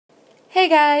Hey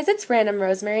guys, it's Random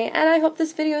Rosemary, and I hope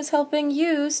this video is helping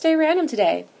you stay random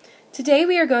today. Today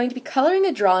we are going to be coloring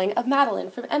a drawing of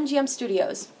Madeline from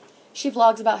MGMStudios. She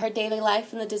vlogs about her daily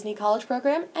life in the Disney College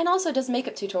Program and also does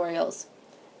makeup tutorials.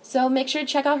 So make sure to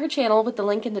check out her channel with the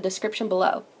link in the description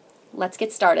below. Let's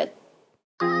get started.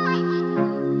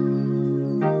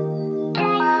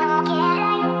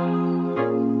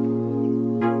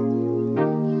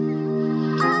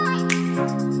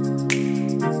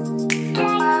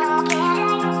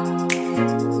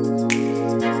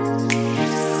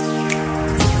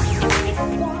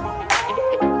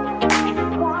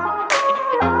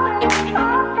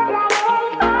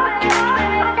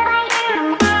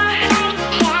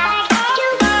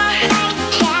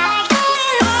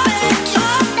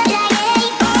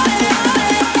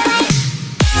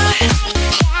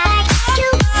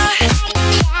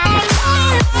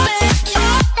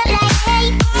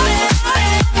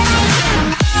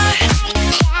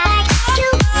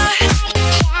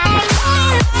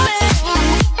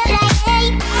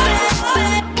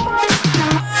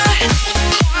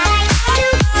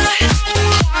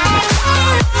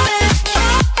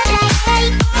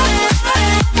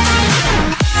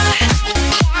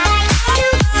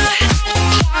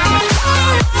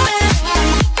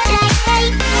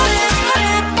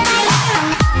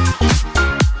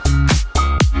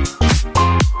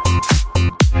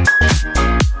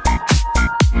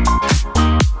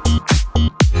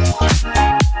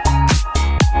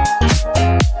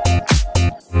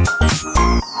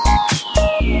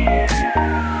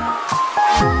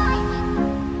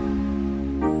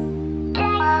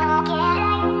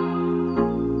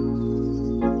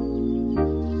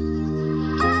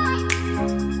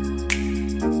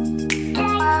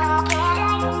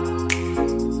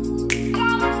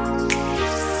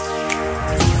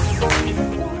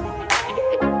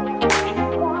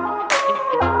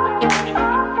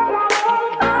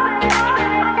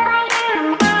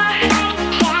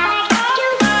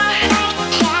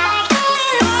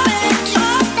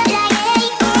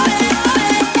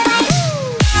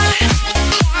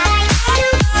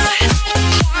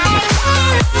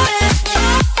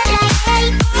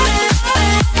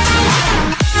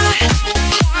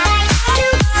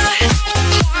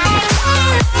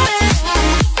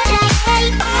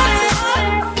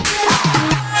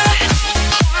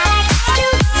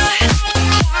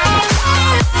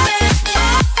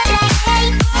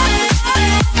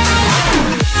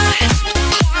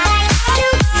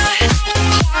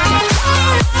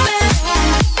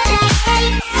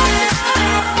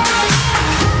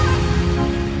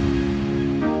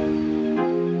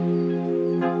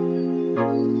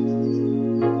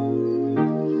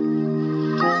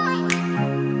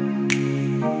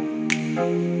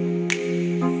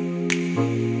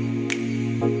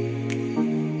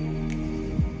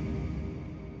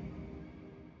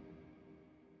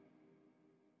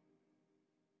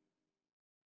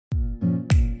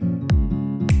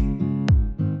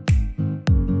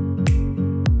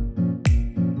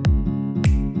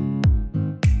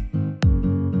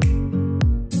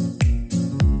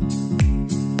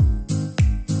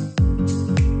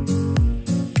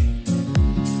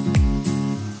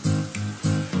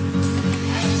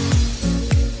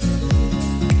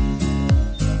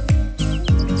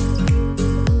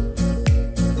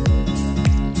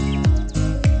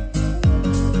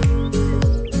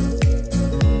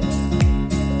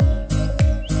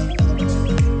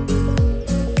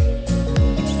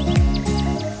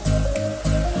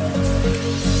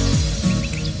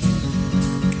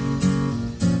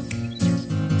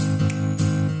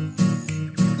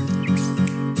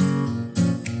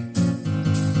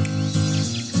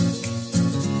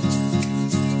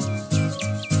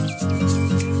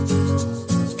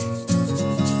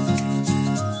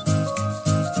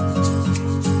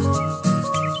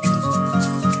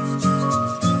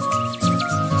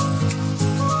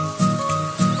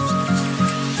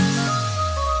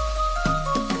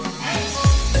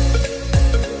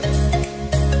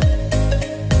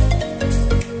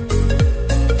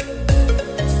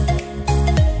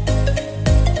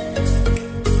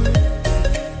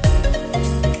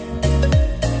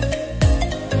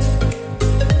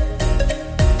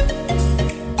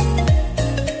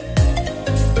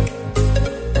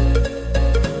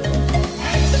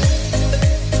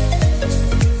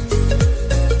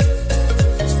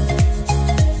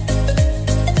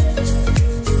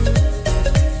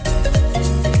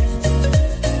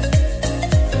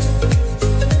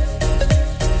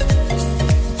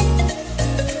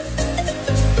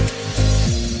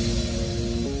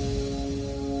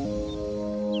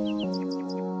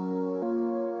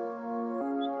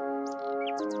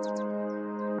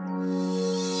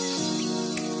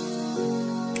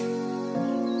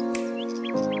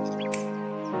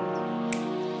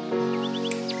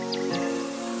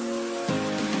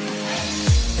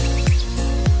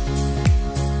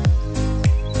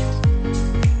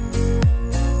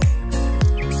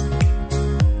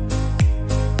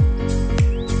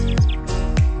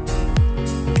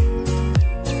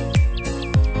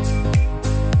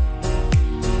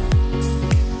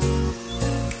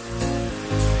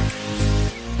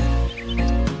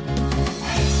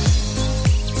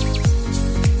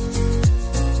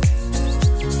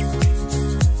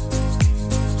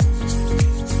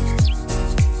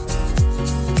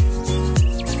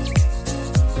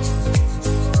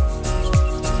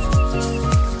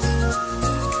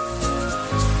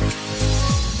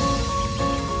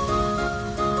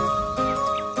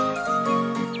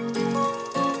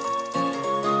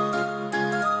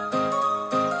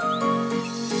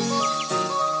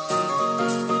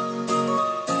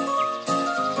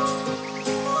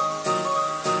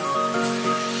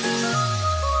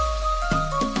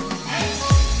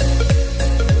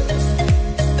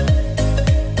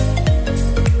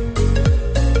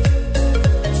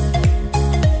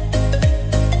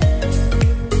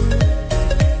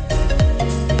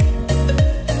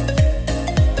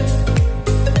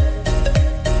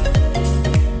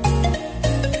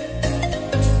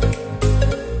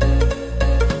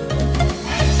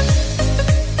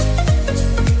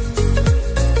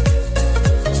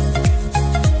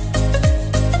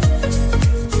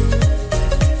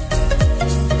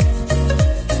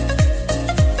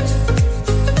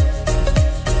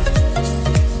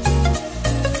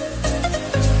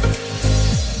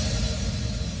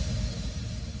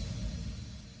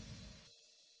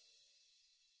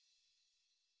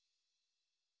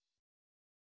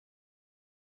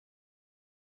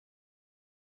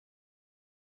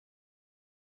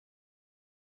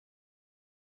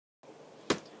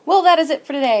 Well, that is it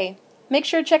for today. Make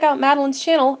sure to check out Madeline's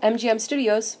channel,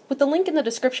 MGMStudios, with the link in the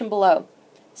description below.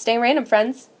 Stay random,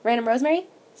 friends. Random Rosemary,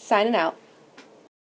 signing out.